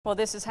Well,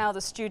 this is how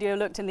the studio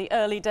looked in the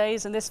early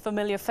days, and this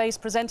familiar face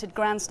presented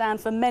Grandstand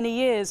for many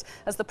years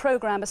as the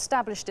programme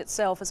established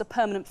itself as a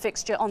permanent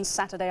fixture on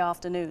Saturday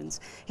afternoons.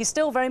 He's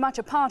still very much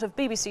a part of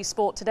BBC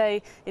Sport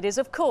today. It is,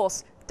 of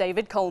course,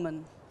 David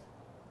Coleman.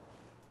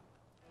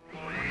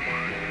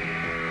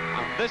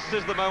 And this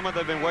is the moment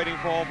they've been waiting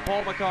for.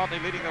 Paul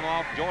McCartney leading them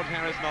off, George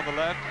Harrison on the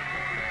left,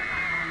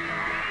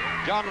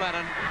 John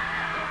Lennon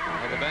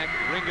at the back,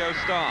 Ringo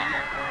Starr.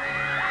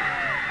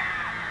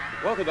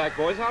 Welcome back,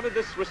 boys. How did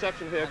this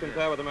reception here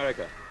compare with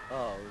America?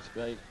 Oh, it was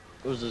great.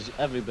 It was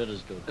every bit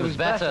as good. It was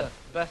better.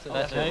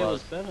 Okay, it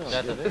was better.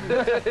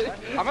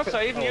 I must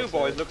say, even you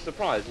boys look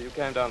surprised that you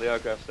came down the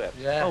aircraft steps.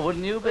 Yeah. Oh,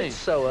 wouldn't you be? It's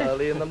so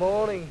early in the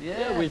morning.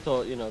 Yeah, we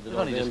thought, you know, they'd You've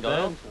only just got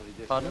up.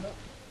 Pardon?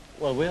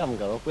 Well, we haven't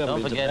got up. We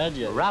haven't been to bed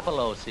yet.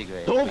 Rapallo,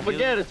 Seagrave. Don't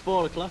forget, it's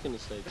 4 o'clock in the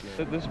States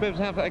now. The Spibs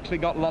have actually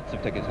got lots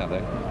of tickets, have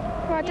they?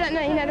 Well, I don't know,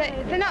 you know,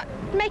 they're not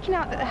making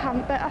out that they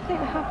haven't, but I think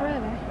they have,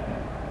 really.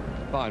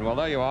 Fine, well,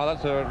 there you are.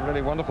 That's a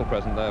really wonderful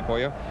present there for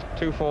you.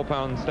 2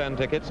 £4 stand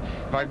tickets.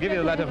 If I give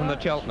you a letter from the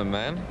Cheltenham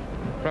man,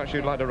 perhaps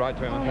you'd like to write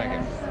to him and thank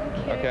him.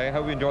 Thank you. OK,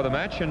 hope you enjoy the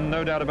match, and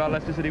no doubt about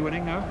Leicester City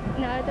winning, no?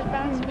 No, they're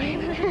bound to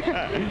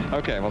win.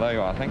 OK, well, there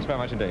you are. Thanks very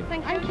much indeed.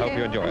 Thank you. Hope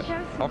you enjoy it.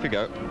 Thank you so Off you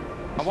go.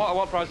 And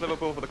what price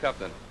Liverpool for the cup,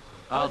 then?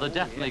 Oh, they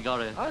definitely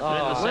got it. Oh, In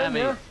the semi.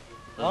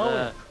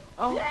 yeah.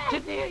 Oh,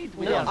 didn't he?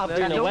 Yeah, I've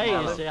been away,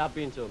 you see. I've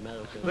been to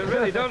America. They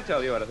really don't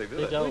tell you anything, do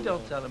they? They don't. We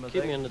don't tell them a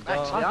Keep thing. me in the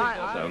dark.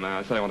 Actually, So now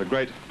I tell you what a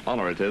great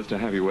honour it is to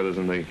have you with us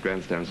in the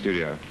Grandstand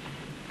studio.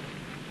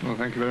 Well,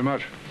 thank you very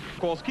much. Of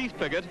course, Keith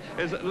Piggott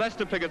is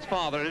Lester Piggott's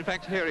father, and in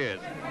fact, here he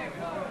is.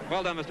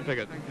 Well done, Mr.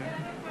 Piggott.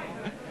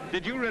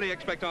 Did you really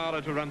expect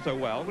Arlo to run so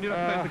well? Would you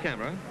like to face the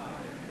camera?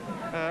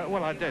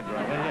 Well, I did,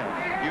 rather,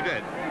 yeah. You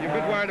did? You're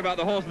a bit worried about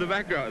the horse in the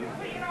background.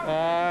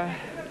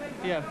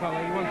 Yes, well,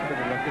 he wants a bit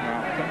of looking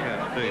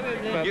after.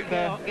 Yes, indeed.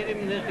 Get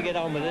him this to get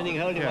on with it, and he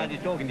can hold him while he's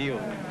talking to you.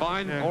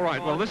 Fine, all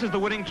right. Well, this is the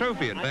winning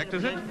trophy, in fact,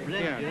 is it?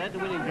 Yeah. That's the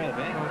winning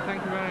trophy. Well,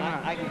 thank you very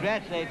much. I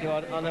congratulate you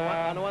on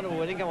the wonderful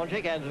winning. Come on,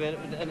 shake hands with it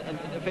and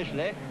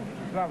officially.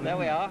 Lovely. There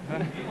we are.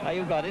 Now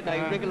you've got it. Now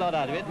you drink a lot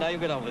out of it. Now you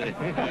get on with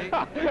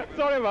it.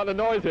 Sorry about the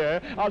noise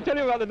here. I'll tell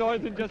you about the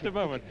noise in just a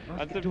moment.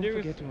 And some Don't news.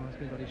 forget to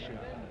ask me about his shirt.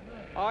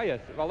 Ah, yes.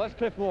 Well, that's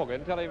Cliff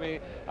Morgan telling me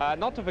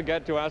not to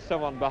forget to ask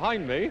someone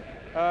behind me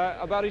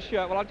about his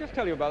shirt. Well, I'll just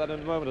tell you about that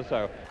in a moment or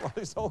so. Well,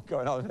 it's all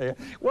going on here.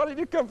 Why did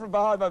you come from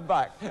behind my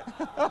back?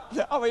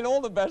 I mean, all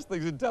the best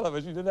things in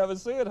television you never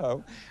see at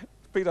home.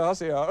 Peter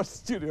Hussey, our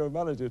studio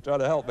manager, is trying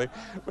to help me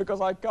because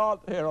I can't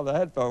hear on the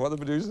headphone what the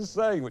producer's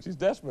saying, which is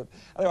desperate.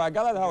 Anyway, I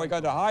gather now we're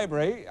going to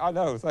Highbury. I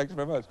know, thanks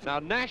very much. Now,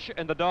 Nash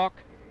in the dark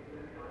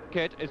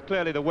kit is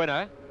clearly the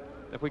winner.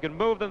 If we can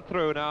move them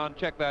through now and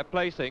check their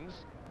placings.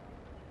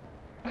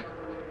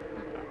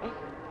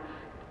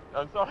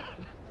 I'm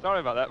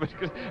sorry about that,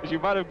 because as you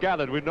might have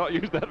gathered, we've not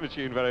used that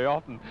machine very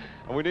often,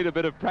 and we need a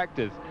bit of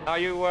practice. Now,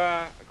 you,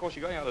 of course,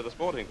 you're going out to the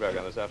sporting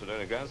programme this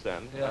afternoon in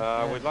Grandstand.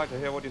 We'd like to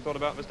hear what you thought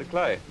about Mr.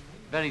 Clay.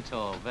 Very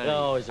tall, very...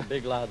 No, he's a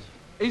big lad.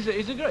 he's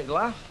a great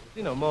laugh,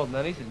 you know, more than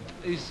anything.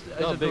 He's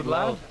a big good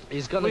lad.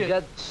 He's going to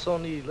get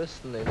Sonny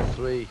listening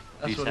 3.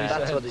 That's what he said. said.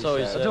 That's what he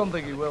said. I don't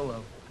think he will,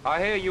 though. I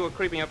hear you were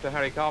creeping up to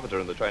Harry Carpenter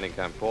in the training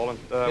camp, Paul, and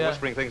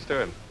whispering things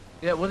to him.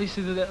 Yeah, well, you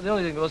see, the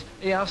only thing was,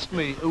 he asked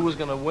me who was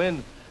going to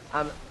win.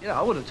 And, you know,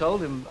 I would have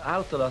told him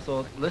out that I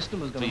thought Liston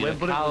was going to win,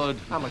 but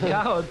I'm a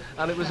coward,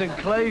 and it was in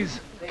Clay's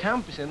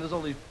camp, you see, and there's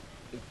all these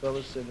big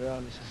fellas sitting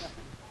around, he says,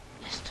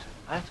 Liston,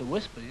 I have to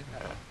whisper, you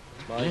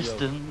know.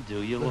 Liston,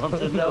 do you want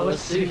to know a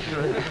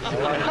secret?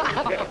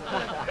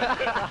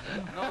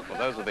 Well,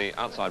 those are the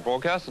outside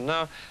broadcasts, and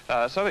now,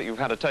 so that you've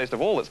had a taste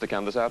of all that's to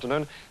come this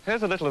afternoon,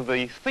 here's a little of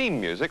the theme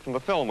music from the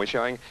film we're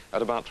showing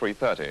at about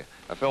 3:30,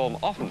 a film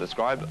often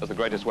described as the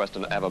greatest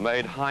Western ever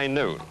made, High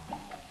Noon.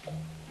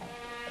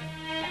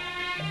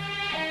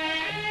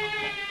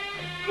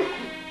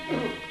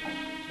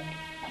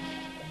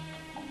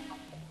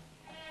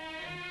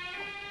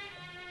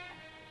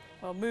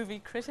 Well, movie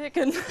critic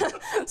and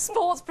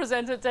sports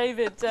presenter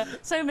David,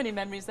 so many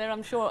memories there.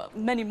 I'm sure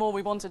many more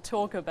we want to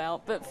talk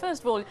about. But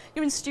first of all,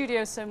 you're in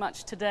studio so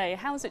much today.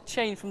 How has it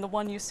changed from the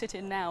one you sit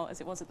in now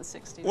as it was at the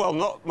 60s? Well,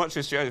 not much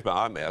has changed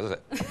behind me, has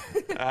it?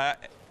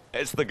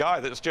 It's the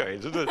guy that's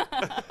changed, isn't it?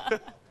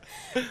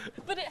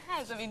 But it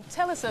has. I mean,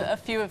 tell us a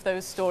few of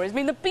those stories. I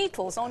mean, the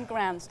Beatles on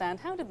Grandstand,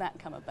 how did that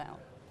come about?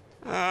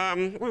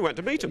 We went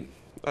to meet him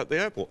at the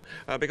airport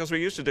because we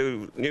used to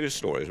do news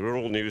stories. We were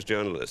all news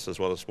journalists as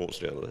well as sports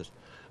journalists.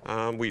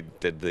 We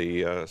did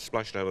the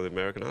splashdown of the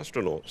American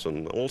astronauts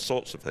and all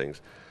sorts of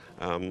things.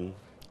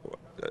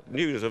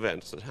 News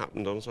events that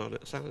happened on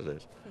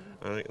Saturdays.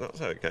 I think that's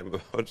how it came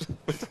about.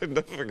 But I'll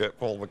never forget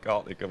Paul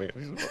McCartney coming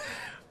in. He said,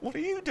 "What are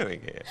you doing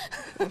here?"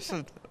 I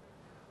said,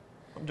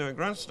 "I'm doing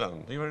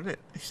Grandstand. You're in it."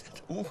 He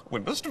said, "Oh,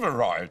 we must have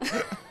arrived."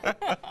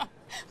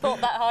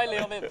 Thought that highly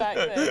of it back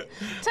then.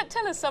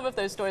 Tell us some of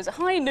those stories.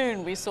 High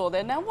Noon we saw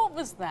there. Now, what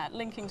was that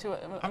linking to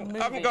a movie?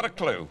 I haven't got a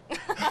clue.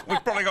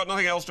 We've probably got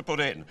nothing else to put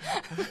in.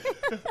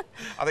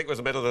 I think it was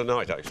the middle of the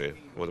night, actually,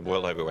 with the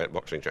World Heavyweight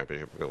Boxing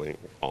Championship going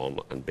on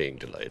and being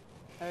delayed.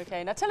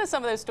 OK, now tell us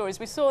some of those stories.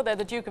 We saw there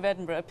the Duke of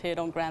Edinburgh appeared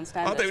on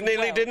Grandstand. Oh, they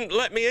nearly didn't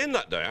let me in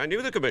that day. I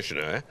knew the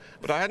commissioner,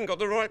 but I hadn't got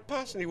the right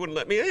pass and he wouldn't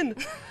let me in.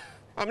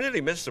 I nearly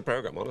missed the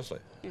programme, honestly.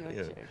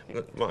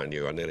 Mind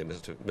you, I nearly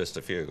missed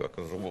a few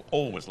because I'm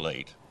always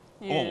late.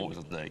 Yeah. Always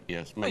late,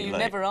 yes. Well, you late.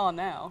 never are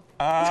now.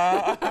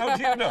 How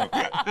do you know?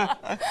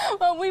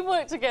 Well, we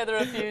worked together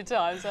a few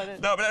times. I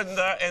didn't... No, but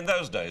in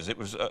those days, it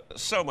was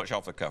so much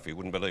off the cuff, you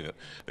wouldn't believe it,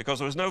 because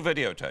there was no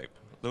videotape.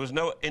 There was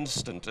no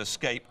instant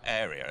escape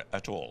area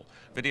at all.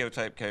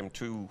 Videotape came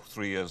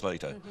 2-3 years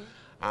later,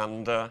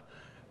 and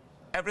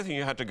everything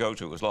you had to go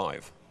to was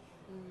live.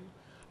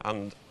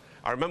 And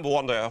I remember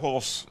one day a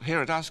horse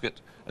here at Ascot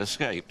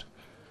escaped,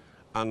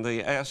 and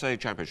the ASA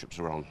Championships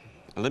were on.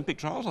 Olympic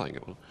trials, I think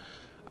it was.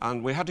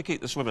 And we had to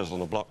keep the swimmers on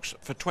the blocks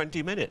for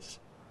 20 minutes,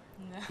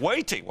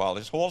 waiting while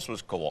this horse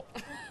was caught.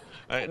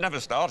 It never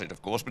started,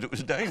 of course, but it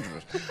was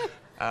dangerous.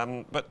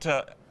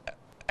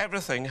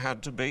 Everything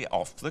had to be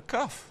off the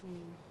cuff,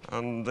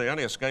 and the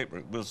only escape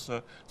route was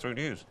through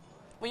news.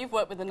 Well, you've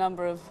worked with a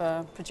number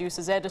of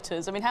producers,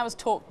 editors. I mean, how has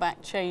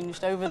Talkback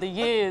changed over the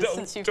years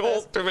since you first...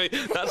 Don't talk to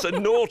me. That's a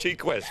naughty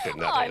question,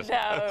 that is. I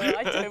know.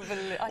 I don't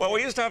believe... Well,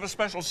 we used to have a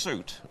special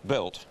suit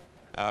built.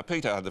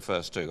 Peter had the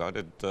first two.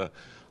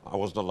 I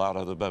wasn't allowed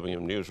out of the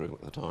Birmingham newsroom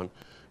at the time,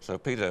 so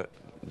Peter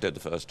did the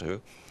first two,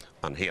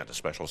 and he had a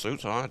special suit,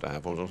 so I had to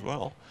have one as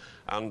well.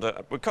 And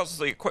because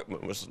the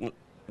equipment was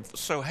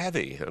so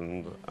heavy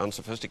and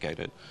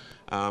unsophisticated,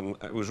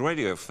 it was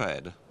radio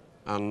fed,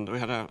 and we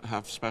had to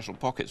have special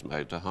pockets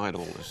made to hide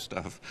all this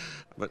stuff.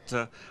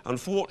 But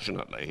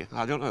unfortunately,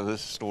 I don't know if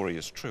this story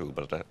is true,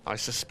 but I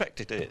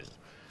suspect it is.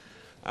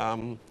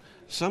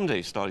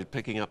 Somebody started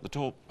picking up the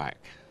Talkback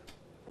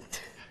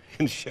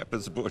in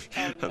Shepherd's Bush,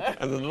 and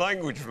the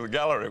language from the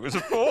gallery was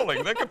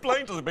appalling. They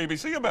complained to the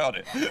BBC about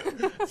it.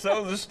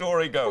 So the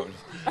story goes.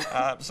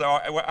 So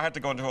I had to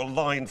go into a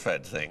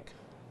line-fed thing.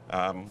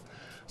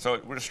 So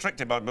it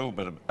restricted my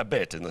movement a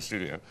bit in the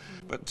studio.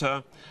 But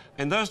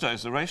in those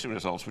days, the racing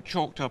results were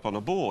chalked up on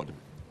a board.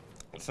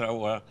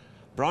 So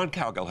Brian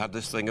Cowgill had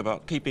this thing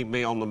about keeping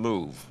me on the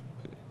move.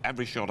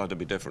 Every shot had to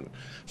be different.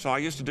 So I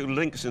used to do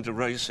links into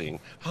racing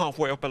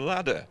halfway up a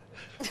ladder,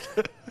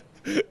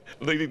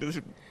 leading to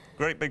this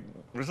great big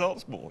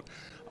results board.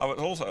 I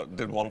also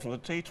did one from the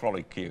tea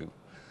trolley queue,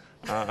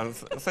 and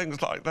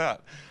things like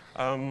that.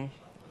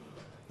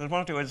 There's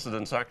one or two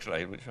incidents,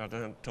 actually, which I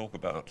don't talk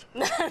about.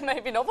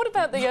 Maybe not. What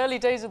about the early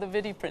days of the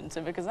video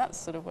printer? Because that's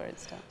sort of where it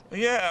started.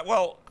 Yeah,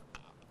 well,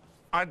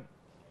 I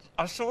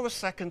saw the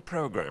second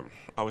programme.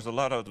 I was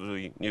allowed out of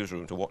the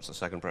newsroom to watch the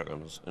second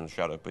programme and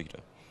shadow Peter.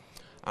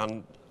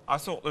 And I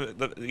thought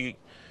that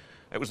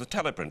it was a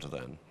teleprinter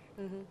then,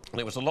 and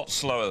it was a lot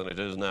slower than it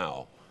is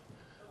now.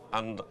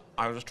 And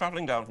I was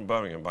travelling down from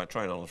Birmingham by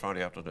train on a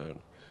Friday afternoon,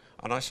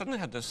 and I suddenly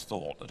had this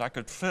thought that I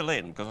could fill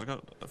in, because I've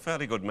got a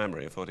fairly good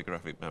memory, a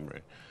photographic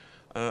memory,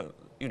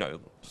 you know,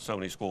 so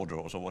many score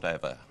draws or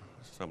whatever,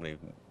 so many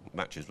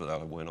matches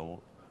without a win, or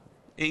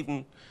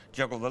even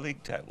juggle the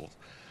league tables.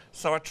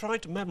 So I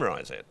tried to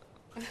memorise it,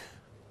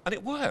 and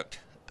it worked,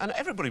 and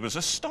everybody was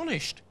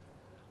astonished.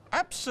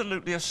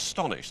 Absolutely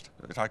astonished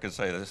that I could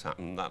say this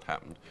happened, that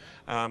happened.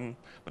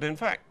 But in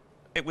fact,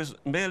 it was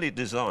merely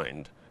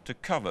designed to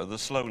cover the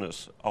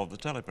slowness of the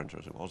teleprinter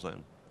as it was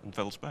then and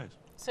fill space.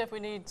 So if we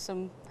need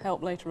some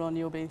help later on,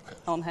 you'll be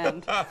on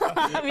hand.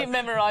 Have you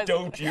memorised?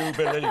 Don't you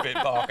believe it,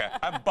 Parker.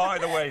 And by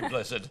the way,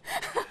 Blizzard,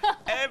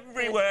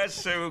 everywhere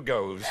Sue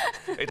goes,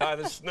 it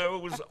either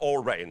snows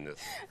or rains.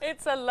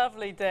 It's a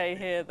lovely day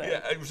here, though.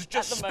 Yeah, it was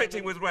just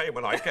spitting with rain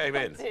when I came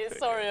in.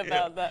 Sorry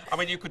about that. I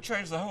mean, you could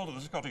change the whole of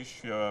the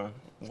Scottish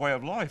way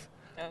of life.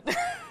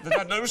 They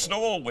had no snow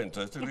all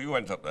winter till you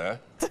went up there.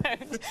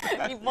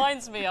 He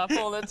winds me up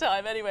all the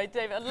time. Anyway,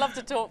 David, I'd love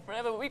to talk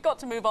forever, but we've got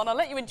to move on. I'll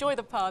let you enjoy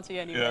the party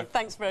anyway. Yeah.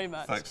 Thanks very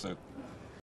much. Thanks, Sue.